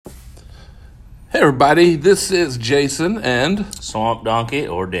Hey everybody, this is Jason and Swamp Donkey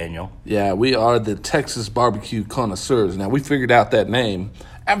or Daniel. we are the Texas Barbecue Connoisseurs. Now we figured out that name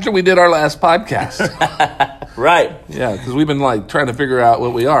after we did our last podcast. Right. Yeah, because we've been trying to figure out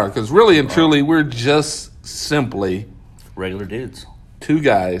what we are. Because really and truly, we're just simply Regular dudes. two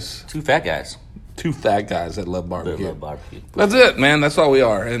guys, Two fat guys two fat guys that love that barbecue. love barbecue. That's it, man. That's all we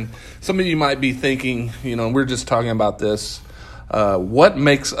are. And some of you might be thinking, we're just talking about this. What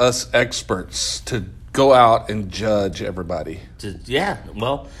makes us experts to go out and judge everybody?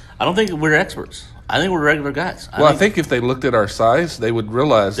 Well, I don't think we're experts. I think we're regular guys. I think if they looked at our size, they would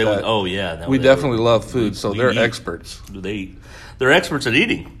realize that we definitely love food, so they're experts. They're experts at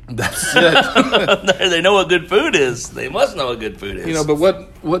eating. That's it. They know what good food is. They must know what good food is. But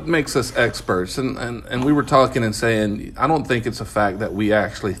what makes us experts? And we were talking and saying, I don't think it's a fact that we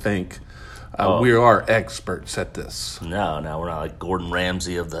actually think we are experts at this. No, we're not like Gordon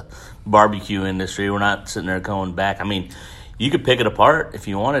Ramsay of the barbecue industry. We're not sitting there going back. I mean, you could pick it apart if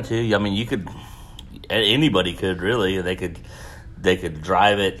you wanted to. I mean, anybody could really. They could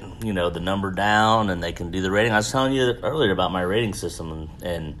drive it, the number down, and they can do the rating. I was telling you earlier about my rating system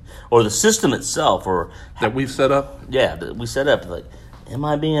or the system itself, or that we've set up. Yeah, that we set up. Like, am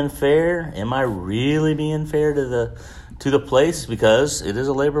I being fair? Am I really being fair to the place? Because it is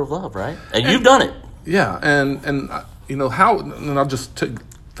a labor of love, right? And you've done it. Yeah, and how, and I'll just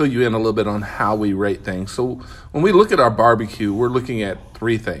fill you in a little bit on how we rate things. So when we look at our barbecue, we're looking at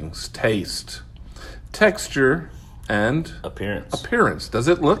three things: taste, texture, and appearance. Does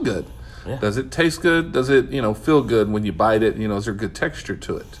it look good? Yeah. Does it taste good? Does it feel good when you bite it? Is there good texture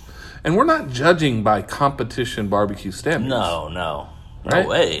to it? And we're not judging by competition barbecue standards. No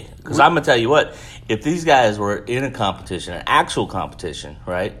way. Because I'm gonna tell you what, if these guys were in a competition, an actual competition,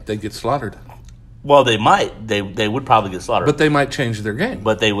 right? They'd get slaughtered. Well, they might. They would probably get slaughtered. But they might change their game.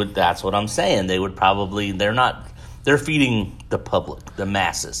 But they would. That's what I'm saying. They would probably. They're not. They're feeding the public, the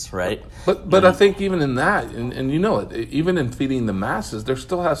masses, right? But I think even in that, and even in feeding the masses, there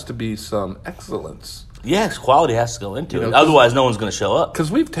still has to be some excellence. Yes, quality has to go into it. Otherwise, no one's going to show up. Because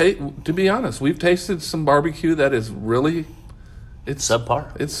to be honest, we've tasted some barbecue that is really, it's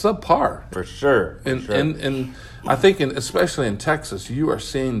subpar. It's subpar for sure. And I think, especially in Texas, you are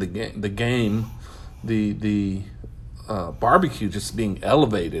seeing the barbecue just being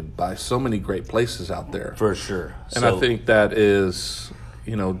elevated by so many great places out there. For sure. And I think that is,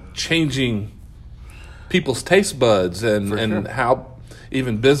 changing people's taste buds and how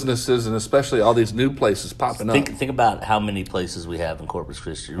even businesses and especially all these new places popping up. Think about how many places we have in Corpus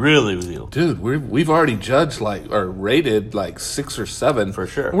Christi. Really, we do. Dude, we've already judged or rated 6 or 7. For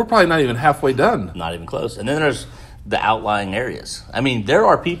sure. And we're probably not even halfway done. Not even close. And then there's the outlying areas. I mean, there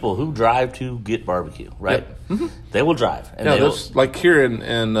are people who drive to get barbecue, right? Yep. Mm-hmm. They will drive. And there's like here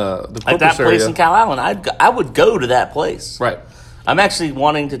in the Corpus area. Like that place in Calallen, I would go to that place. Right. I'm actually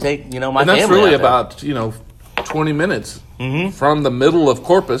wanting to take, my family. And that's really about, 20 minutes from the middle of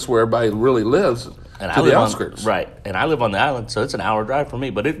Corpus where everybody really lives to the outskirts. Right. And I live on the island, so it's an hour drive for me,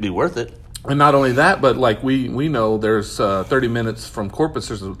 but it'd be worth it. And not only that, but we know there's 30 minutes from Corpus,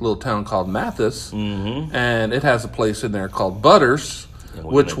 there's a little town called Mathis, and it has a place in there called Butters,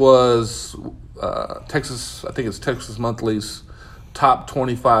 which was Texas, I think it's Texas Monthly's top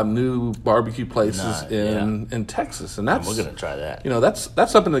 25 new barbecue places in Texas. And we're going to try that.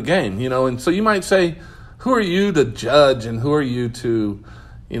 That's up in the game, and so you might say, who are you to judge and who are you to,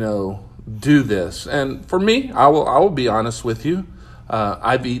 do this? And for me, I will be honest with you.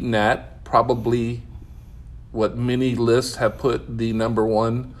 I've eaten at probably what many lists have put the number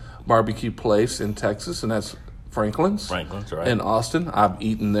one barbecue place in Texas, and that's Franklin's. Franklin's, right. In Austin. I've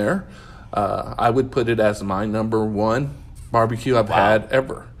eaten there. I would put it as my number one barbecue I've had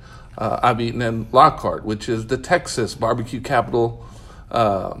ever. I've eaten in Lockhart, which is the Texas barbecue capital,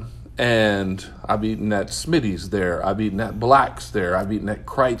 and I've eaten at Smitty's there. I've eaten at Black's there. I've eaten at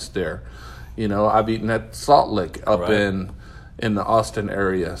Kreitz there. I've eaten at Salt Lick up in the Austin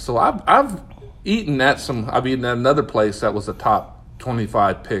area. So I've eaten at I've eaten at another place that was a top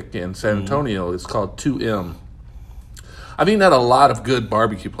 25 pick in San Antonio. It's called 2M. I've eaten at a lot of good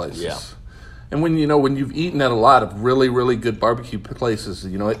barbecue places. Yeah. And when you've eaten at a lot of really, really good barbecue places,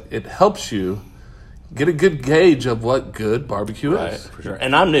 it helps you get a good gauge of what good barbecue is. For sure.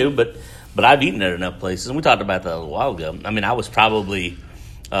 And I'm new, but I've eaten at enough places. And we talked about that a little while ago. I mean, I was probably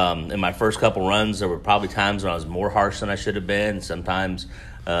in my first couple runs, there were probably times when I was more harsh than I should have been. Sometimes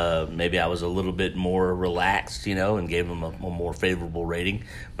Maybe I was a little bit more relaxed, and gave them a more favorable rating.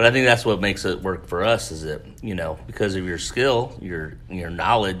 But I think that's what makes it work for us is that, because of your skill, your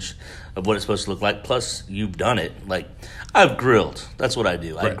knowledge of what it's supposed to look like, plus you've done it. Like, I've grilled. That's what I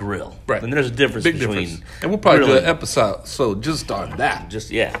do. I grill. Right. And there's a difference Big between difference. And we'll probably do grilling. an episode just on that.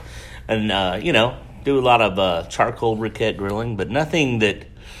 Just, yeah. And, do a lot of charcoal briquette grilling, but nothing that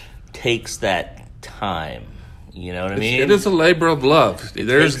takes that time. You know what I mean? It is a labor of love.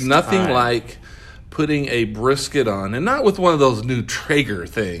 There's takes nothing time. like putting a brisket on, and not with one of those new Traeger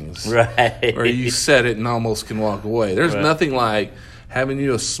things, Right. where you set it and almost can walk away. There's Right. nothing like having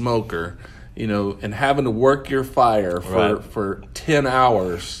you a smoker, and having to work your fire for 10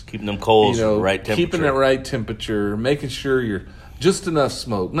 hours. Keeping them coals at the right temperature. Keeping it right temperature, making sure you're just enough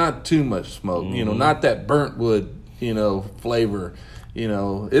smoke, not too much smoke, not that burnt wood, flavor.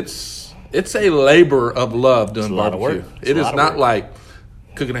 It's a labor of love doing a lot of barbecue. work. It a is lot of not work. like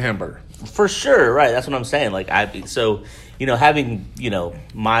cooking a hamburger. For sure, right. That's what I'm saying. Like, having,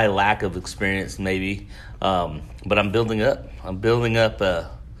 my lack of experience maybe, but I'm building up. I'm building up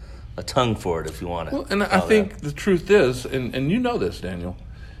a tongue for it, if you want to. Well, and I think the truth is, and you know this, Daniel,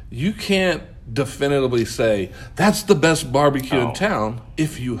 you can't definitively say that's the best barbecue in town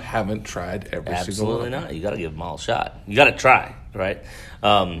if you haven't tried every single one. Absolutely not. You got to give them all a shot. You got to try, right?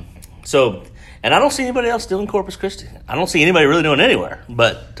 And I don't see anybody else doing Corpus Christi. I don't see anybody really doing it anywhere.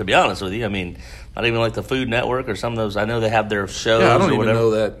 But to be honest with you, not even like the Food Network or some of those. I know they have their shows. Yeah, I don't or even whatever.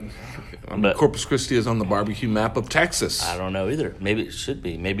 know that. But Corpus Christi is on the barbecue map of Texas. I don't know either. Maybe it should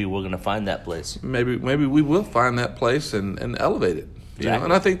be. Maybe we're going to find that place. Maybe we will find that place and elevate it. Exactly.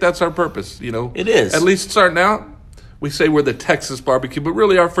 And I think that's our purpose. It is. At least starting out, we say we're the Texas barbecue, but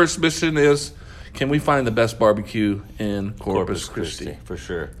really our first mission is, can we find the best barbecue in Corpus Christi? For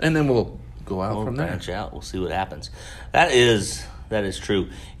sure. And then we'll go out from there. Branch out. We'll see what happens. That is true.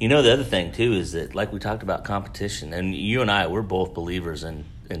 The other thing too is that, like we talked about competition, and you and I, we're both believers in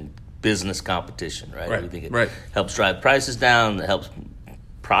business competition, right? Right, We think it right. helps drive prices down. It helps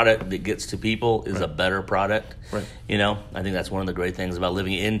product that gets to people is a better product. Right. I think that's one of the great things about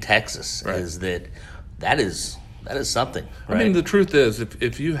living in Texas Right. is that is something. Right? I mean, the truth is,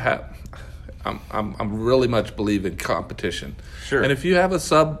 if you have, I'm really much believe in competition. Sure. And if you have a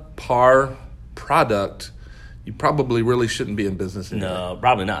subpar product, you probably really shouldn't be in business anymore. No,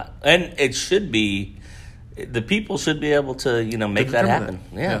 probably not. And it should be. The people should be able to, make that determine happen.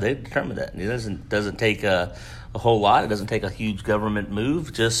 that. Yeah, Yeah. they determine that. It doesn't take a whole lot. It doesn't take a huge government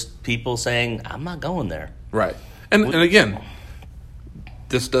move. Just people saying, "I'm not going there." Right. And again,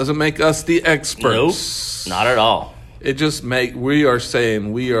 this doesn't make us the experts. Nope, not at all. It just we are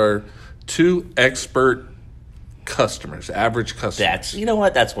saying we are two expert customers, average customers.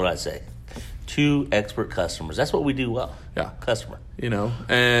 That's what I say. Two expert customers. That's what we do well. Yeah. Customer.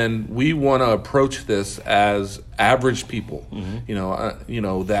 And we want to approach this as average people,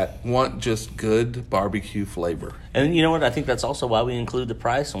 that want just good barbecue flavor. And you know what? I think that's also why we include the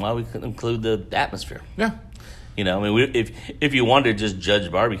price and why we include the atmosphere. Yeah. If you wanted to just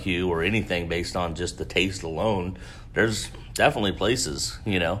judge barbecue or anything based on just the taste alone, there's definitely places,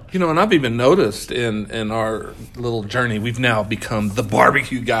 And I've even noticed in our little journey, we've now become the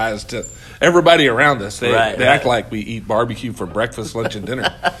barbecue guys to everybody around us. They act like we eat barbecue for breakfast, lunch, and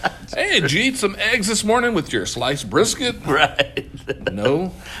dinner. Hey, did you eat some eggs this morning with your sliced brisket? Right.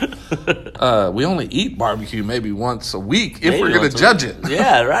 No. We only eat barbecue maybe once a week if we're going to judge it.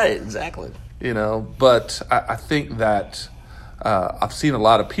 Yeah, right. Exactly. But I think that I've seen a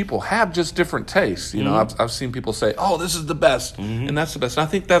lot of people have just different tastes. I've seen people say, "Oh, this is the best," and that's the best. And I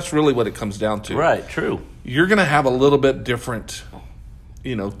think that's really what it comes down to. Right. True. You're going to have a little bit different,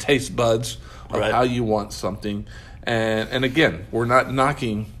 taste buds of Right. how you want something. And again, we're not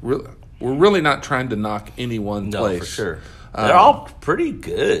knocking. We're really not trying to knock any one place. No, for sure. They're all pretty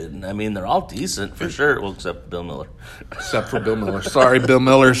good. I mean, they're all decent for sure. Well, except Bill Miller. Except for Bill Miller. Sorry, Bill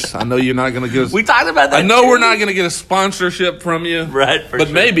Millers. I know you're not going to get us. We talked about that. I know too. we're not going to get a sponsorship from you. Right, for But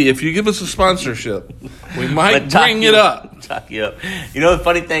sure. maybe if you give us a sponsorship, we might Talk bring you it up. Talk you up. The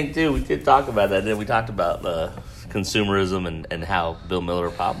funny thing, too, we did talk about that. Then we talked about consumerism and how Bill Miller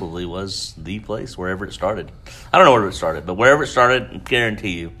probably was the place wherever it started. I don't know where it started, but wherever it started, I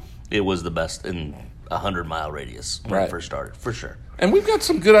guarantee you it was the best in a 100-mile radius when it first started, for sure. And we've got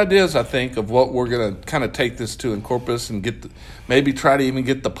some good ideas, I think, of what we're going to kind of take this to in Corpus and maybe try to even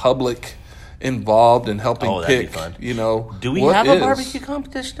get the public involved in helping that'd be pick, fun. Do we have a barbecue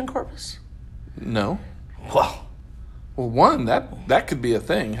competition in Corpus? No. Wow. Well, one, that could be a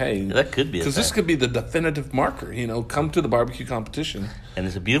thing. Hey, That could be a because this thing. could be the definitive marker. Come to the barbecue competition. And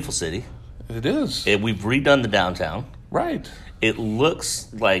it's a beautiful city. It is. We've redone the downtown. Right. It looks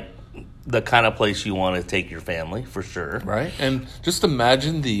like the kind of place you want to take your family, for sure. Right? And just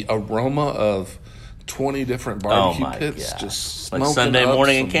imagine the aroma of 20 different barbecue pits gosh. just Like smoking Sunday up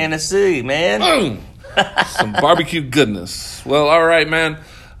morning in Kansas City, man. Boom! Some barbecue goodness. Well, all right, man.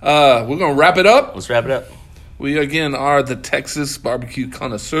 We're going to wrap it up. Let's wrap it up. We, again, are the Texas Barbecue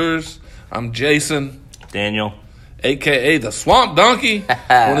Connoisseurs. I'm Jason, Daniel. a.k.a. the Swamp Donkey.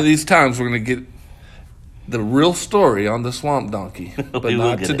 One of these times we're going to get the real story on the Swamp Donkey, but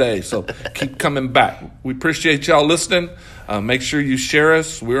not today. So keep coming back. We appreciate y'all listening. Make sure you share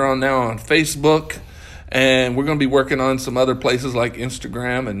us. We're now on Facebook, and we're going to be working on some other places like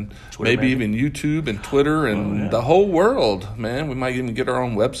Instagram and maybe even YouTube and Twitter and the whole world, man. We might even get our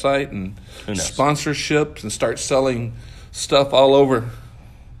own website and sponsorships and start selling stuff all over.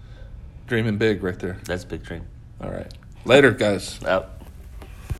 Dreaming big right there. That's a big dream. All right. Later, guys. Out.